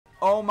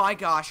Oh my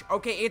gosh.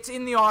 Okay, it's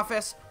in the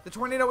office. The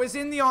tornado is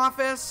in the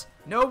office.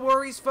 No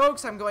worries,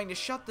 folks. I'm going to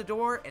shut the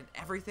door and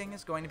everything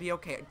is going to be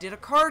okay. Did a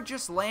car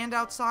just land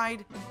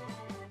outside?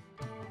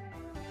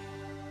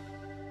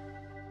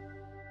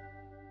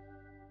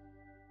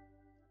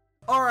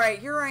 Alright,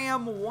 here I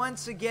am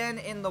once again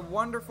in the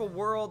wonderful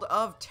world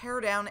of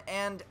Teardown,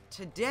 and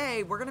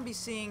today we're going to be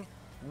seeing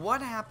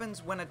what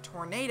happens when a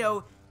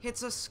tornado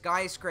hits a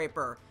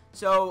skyscraper.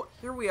 So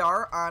here we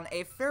are on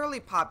a fairly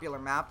popular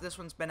map. This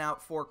one's been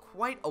out for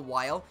quite a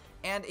while,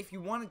 and if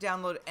you want to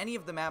download any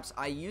of the maps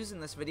I use in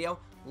this video,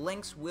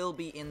 links will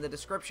be in the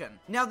description.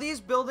 Now, these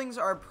buildings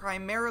are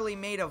primarily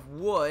made of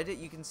wood.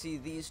 You can see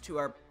these two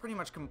are pretty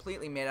much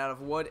completely made out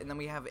of wood, and then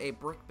we have a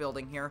brick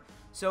building here.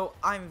 So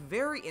I'm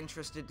very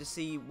interested to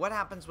see what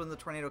happens when the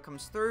tornado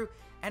comes through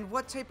and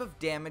what type of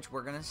damage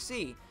we're going to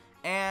see.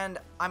 And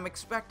I'm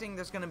expecting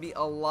there's going to be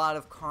a lot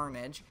of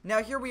carnage.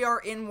 Now, here we are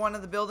in one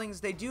of the buildings.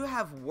 They do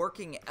have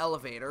working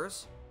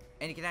elevators,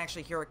 and you can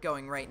actually hear it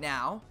going right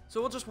now.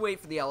 So we'll just wait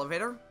for the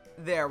elevator.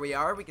 There we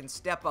are. We can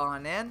step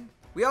on in.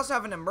 We also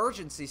have an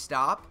emergency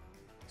stop.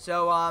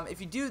 So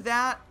if you do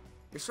that,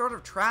 you're sort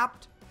of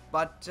trapped,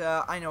 but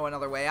I know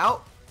another way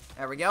out.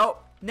 There we go.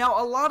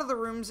 Now, a lot of the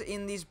rooms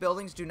in these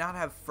buildings do not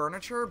have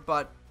furniture,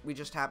 but we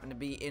just happen to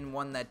be in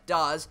one that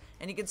does.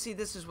 And you can see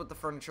this is what the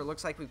furniture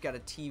looks like. We've got a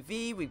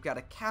TV, we've got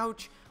a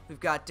couch, we've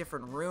got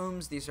different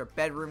rooms. These are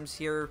bedrooms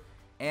here.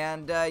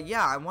 And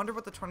yeah, I wonder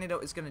what the tornado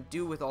is going to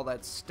do with all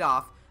that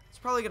stuff. It's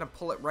probably going to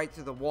pull it right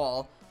through the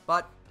wall,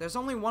 but there's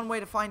only one way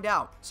to find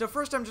out. So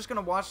first I'm just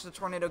going to watch the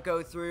tornado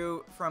go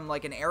through from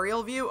like an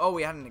aerial view. Oh,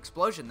 we had an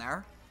explosion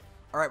there.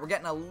 Alright, we're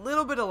getting a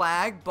little bit of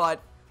lag,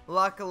 but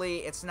luckily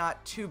it's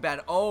not too bad.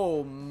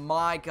 Oh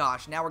my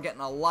gosh, now we're getting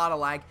a lot of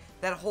lag.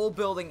 That whole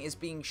building is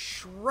being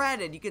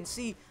shredded. You can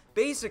see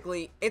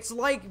basically it's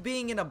like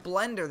being in a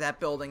blender,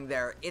 that building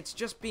there. It's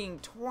just being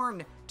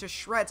torn to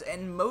shreds,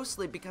 and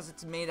mostly because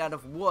it's made out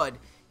of wood.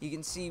 You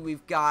can see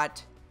we've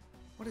got,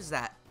 what is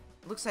that?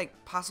 It looks like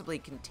possibly a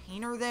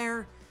container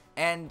there,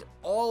 and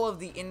all of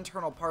the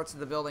internal parts of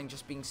the building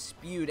just being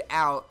spewed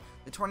out.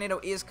 The tornado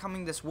is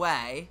coming this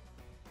way.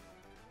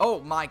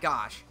 Oh my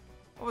gosh,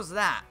 what was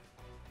that?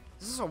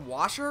 Is this a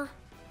washer?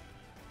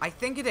 I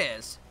think it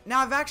is. Now,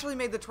 I've actually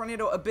made the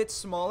tornado a bit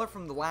smaller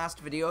from the last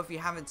video. If you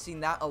haven't seen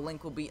that, a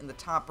link will be in the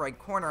top right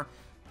corner.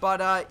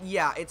 But,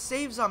 yeah, it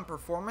saves on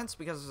performance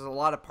because there's a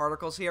lot of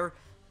particles here.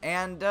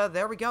 And,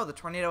 there we go. The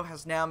tornado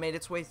has now made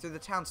its way through the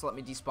town, so let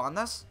me despawn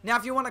this. Now,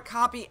 if you want to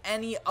copy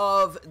any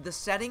of the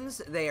settings,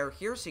 they are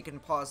here, so you can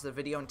pause the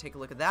video and take a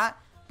look at that.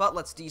 But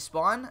let's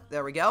despawn.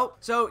 There we go.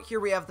 So, here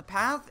we have the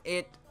path.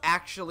 It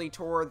actually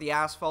tore the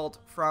asphalt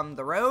from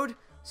the road.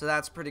 So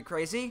that's pretty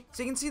crazy.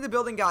 So you can see the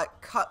building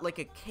got cut like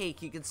a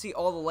cake. You can see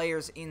all the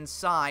layers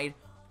inside,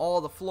 all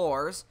the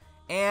floors.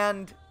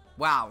 And,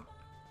 wow,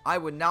 I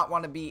would not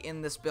want to be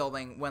in this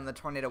building when the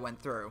tornado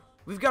went through.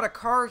 We've got a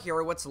car here,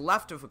 or what's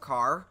left of a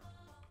car.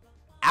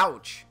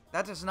 Ouch,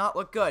 that does not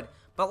look good.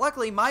 But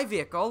luckily, my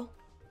vehicle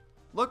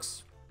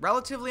looks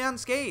relatively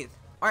unscathed.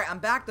 Alright, I'm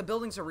back. The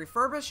buildings are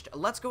refurbished.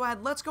 Let's go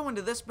ahead, let's go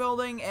into this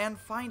building and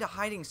find a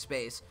hiding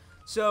space.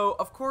 So,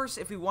 of course,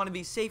 if we want to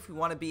be safe, we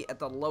want to be at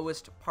the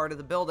lowest part of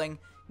the building,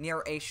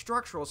 near a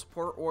structural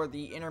support or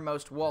the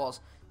innermost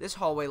walls. This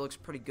hallway looks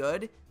pretty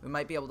good. We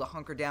might be able to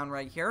hunker down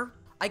right here.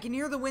 I can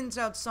hear the winds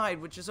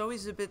outside, which is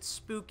always a bit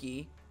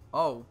spooky.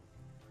 Oh,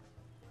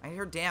 I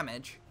hear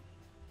damage.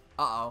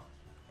 Uh-oh.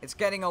 It's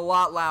getting a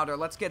lot louder.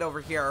 Let's get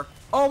over here.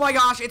 Oh my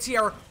gosh, it's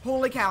here.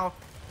 Holy cow.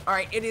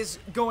 Alright, it is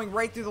going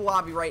right through the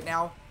lobby right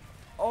now.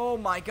 Oh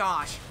my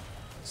gosh.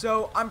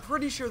 So, I'm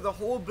pretty sure the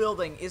whole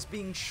building is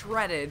being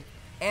shredded,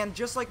 and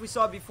just like we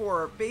saw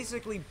before,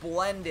 basically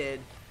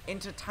blended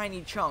into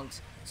tiny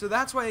chunks. So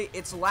that's why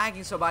it's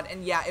lagging so bad,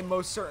 and yeah, it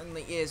most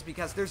certainly is,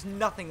 because there's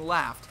nothing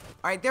left.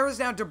 Alright, there is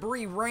now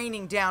debris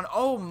raining down.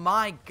 Oh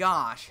my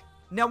gosh.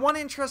 Now, one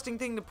interesting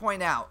thing to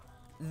point out.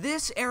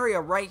 This area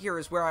right here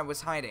is where I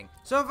was hiding.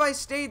 So if I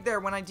stayed there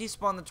when I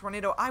despawned the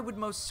tornado, I would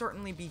most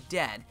certainly be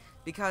dead.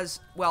 Because,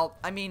 well,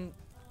 I mean,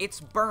 it's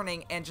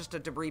burning and just a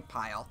debris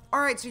pile.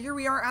 Alright, so here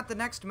we are at the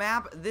next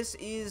map. This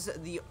is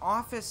the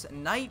office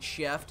night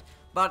shift,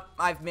 but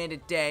I've made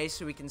it day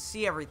so we can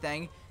see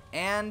everything.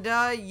 And,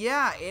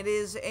 yeah, it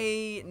is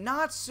a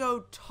not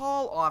so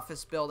tall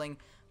office building,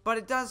 but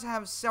it does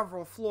have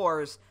several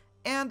floors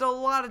and a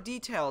lot of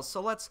details.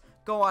 So let's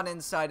go on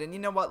inside, and you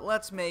know what?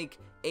 Let's make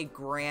a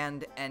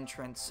grand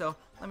entrance. So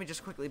let me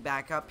just quickly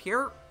back up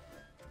here.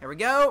 Here we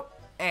go.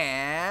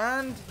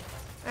 And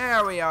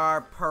there we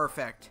are.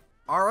 Perfect.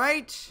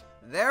 Alright,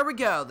 there we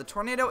go. The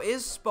tornado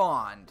is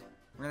spawned.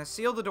 We're going to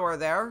seal the door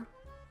there.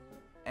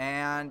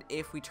 And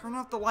if we turn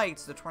off the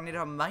lights, the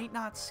tornado might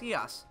not see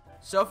us.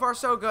 So far,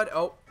 so good.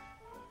 Oh,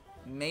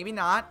 maybe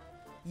not.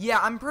 Yeah,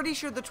 I'm pretty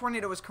sure the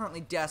tornado is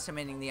currently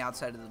decimating the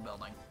outside of the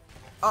building.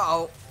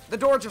 Uh-oh, the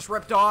door just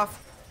ripped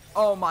off.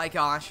 Oh my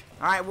gosh.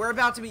 Alright, we're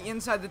about to be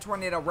inside the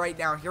tornado right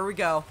now. Here we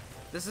go.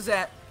 This is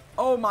it.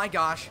 Oh my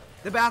gosh.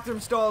 The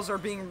bathroom stalls are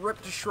being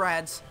ripped to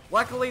shreds.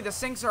 Luckily, the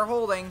sinks are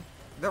holding.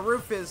 The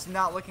roof is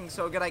not looking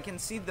so good. I can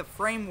see the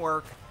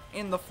framework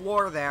in the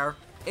floor there.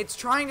 It's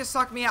trying to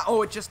suck me out.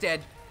 Oh, it just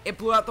did. It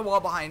blew out the wall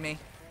behind me.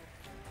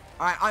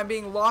 Alright, I'm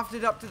being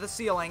lofted up to the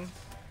ceiling.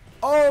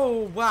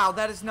 Oh, wow,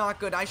 that is not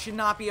good. I should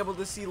not be able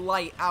to see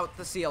light out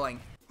the ceiling.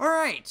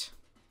 Alright,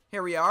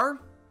 here we are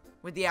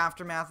with the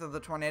aftermath of the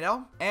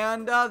tornado.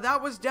 And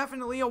that was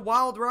definitely a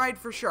wild ride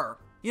for sure.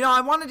 You know,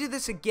 I want to do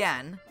this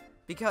again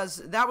because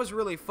that was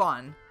really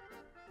fun.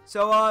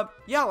 So,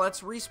 yeah,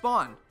 let's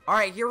respawn.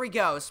 Alright, here we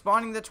go.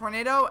 Spawning the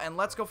tornado, and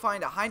let's go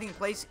find a hiding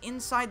place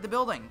inside the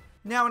building.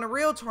 Now, in a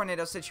real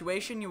tornado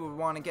situation, you would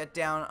want to get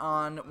down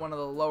on one of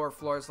the lower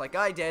floors like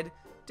I did.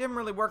 Didn't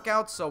really work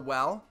out so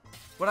well.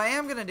 What I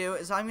am going to do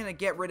is I'm going to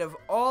get rid of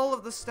all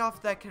of the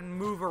stuff that can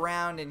move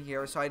around in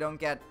here so I don't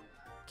get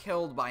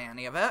killed by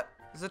any of it.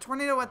 Is the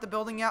tornado at the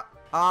building yet?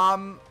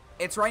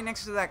 It's right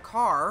next to that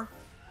car.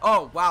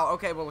 Oh, wow.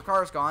 Okay, well, the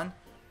car's gone.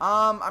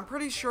 I'm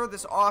pretty sure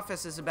this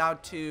office is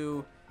about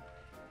to,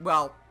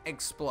 well,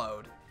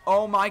 explode.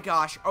 Oh my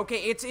gosh.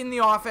 Okay, it's in the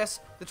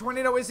office. The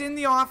tornado is in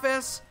the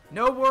office.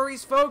 No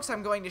worries, folks.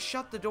 I'm going to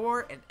shut the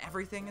door and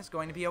everything is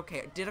going to be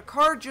okay. Did a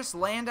car just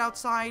land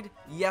outside?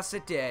 Yes,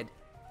 it did.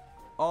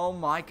 Oh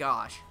my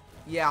gosh.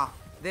 Yeah,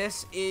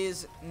 this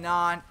is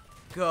not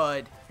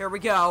good. Here we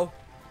go.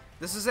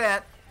 This is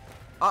it.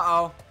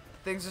 Uh-oh.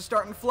 Things are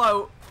starting to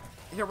float.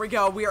 Here we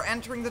go. We are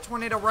entering the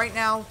tornado right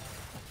now.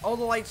 All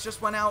the lights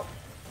just went out.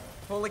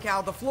 Holy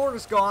cow, the floor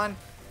is gone.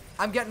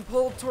 I'm getting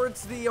pulled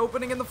towards the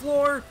opening in the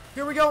floor.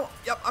 Here we go.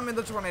 Yep, I'm in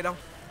the tornado.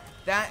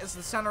 That is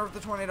the center of the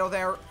tornado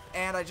there.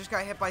 And I just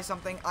got hit by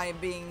something. I am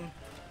being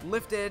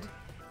lifted.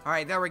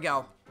 Alright, there we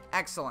go.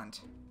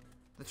 Excellent.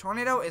 The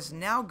tornado is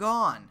now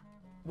gone.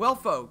 Well,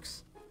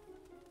 folks,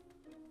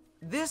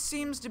 this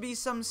seems to be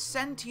some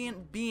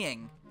sentient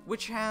being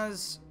which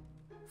has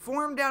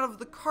formed out of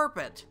the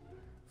carpet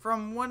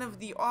from one of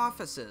the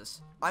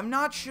offices. I'm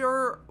not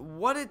sure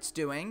what it's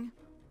doing,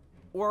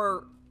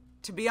 or,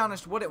 to be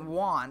honest, what it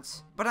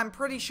wants, but I'm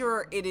pretty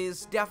sure it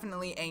is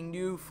definitely a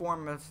new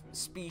form of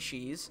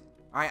species.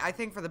 Alright, I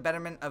think for the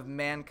betterment of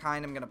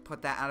mankind, I'm gonna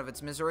put that out of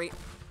its misery.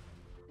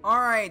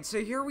 Alright,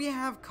 so here we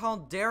have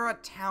Caldera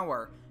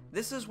Tower.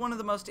 This is one of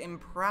the most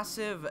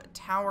impressive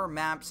tower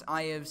maps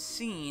I have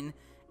seen,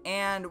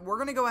 and we're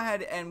gonna go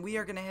ahead and we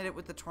are gonna hit it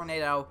with the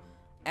tornado,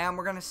 and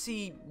we're gonna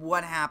see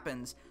what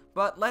happens.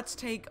 But let's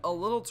take a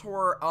little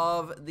tour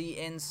of the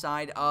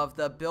inside of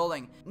the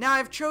building. Now,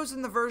 I've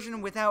chosen the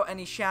version without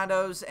any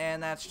shadows,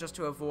 and that's just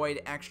to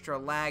avoid extra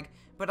lag,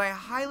 but I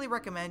highly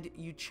recommend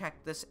you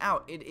check this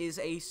out. It is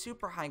a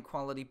super high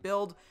quality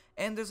build,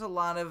 and there's a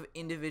lot of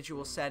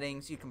individual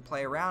settings you can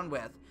play around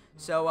with.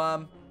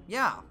 So,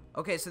 yeah.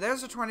 Okay, so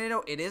there's a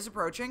tornado. It is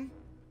approaching.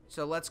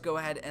 So let's go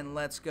ahead and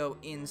let's go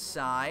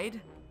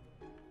inside.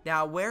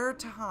 Now, where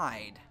to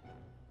hide?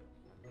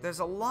 There's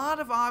a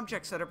lot of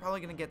objects that are probably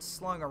going to get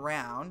slung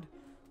around,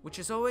 which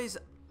is always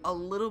a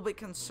little bit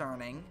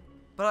concerning.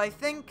 But I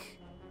think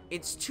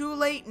it's too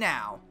late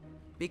now,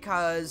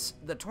 because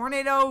the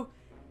tornado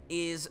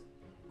is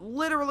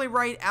literally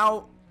right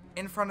out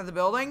in front of the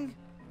building.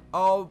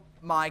 Oh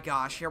my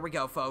gosh, here we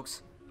go,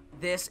 folks.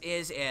 This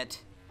is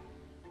it.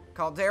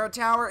 Caldera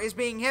Tower is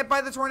being hit by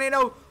the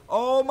tornado.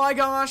 Oh my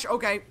gosh.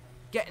 Okay,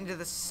 get into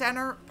the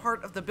center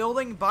part of the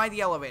building by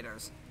the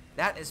elevators.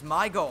 That is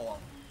my goal.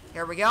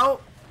 Here we go.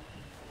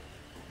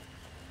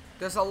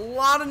 There's a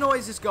lot of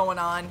noises going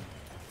on.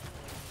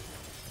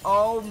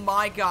 Oh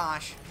my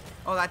gosh.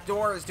 Oh, that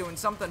door is doing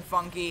something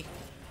funky.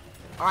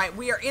 Alright,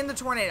 we are in the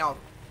tornado.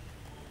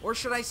 Or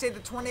should I say the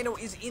tornado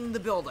is in the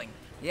building.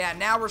 Yeah,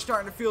 now we're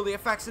starting to feel the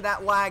effects of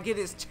that lag. It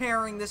is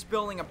tearing this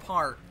building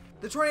apart.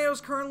 The tornado is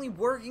currently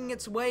working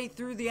its way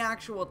through the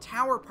actual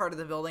tower part of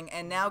the building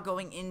and now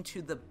going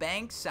into the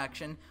bank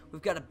section.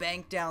 We've got a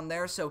bank down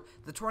there, so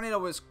the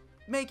tornado is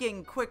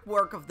making quick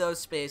work of those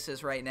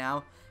spaces right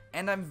now.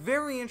 And I'm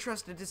very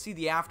interested to see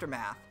the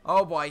aftermath.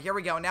 Oh boy, here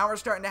we go. Now we're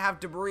starting to have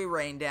debris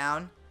rain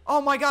down.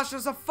 Oh my gosh,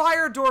 there's a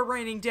fire door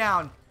raining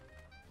down.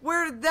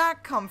 Where did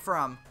that come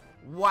from?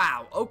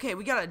 Wow, okay,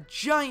 we got a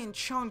giant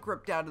chunk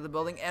ripped out of the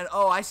building. And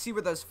oh, I see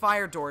where those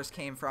fire doors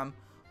came from.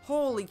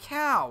 Holy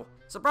cow.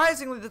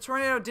 Surprisingly, the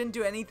tornado didn't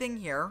do anything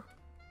here.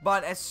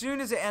 But as soon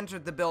as it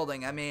entered the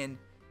building, I mean,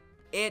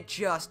 it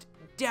just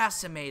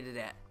decimated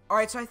it.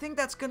 Alright, so I think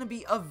that's going to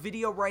be a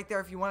video right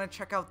there. If you want to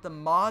check out the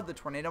mod, the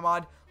tornado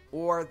mod,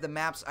 or the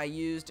maps I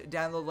used,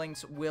 download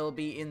links will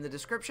be in the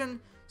description.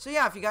 So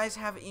yeah, if you guys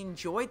have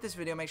enjoyed this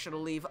video, make sure to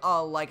leave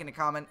a like and a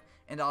comment,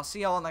 and I'll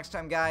see y'all next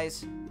time,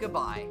 guys.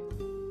 Goodbye.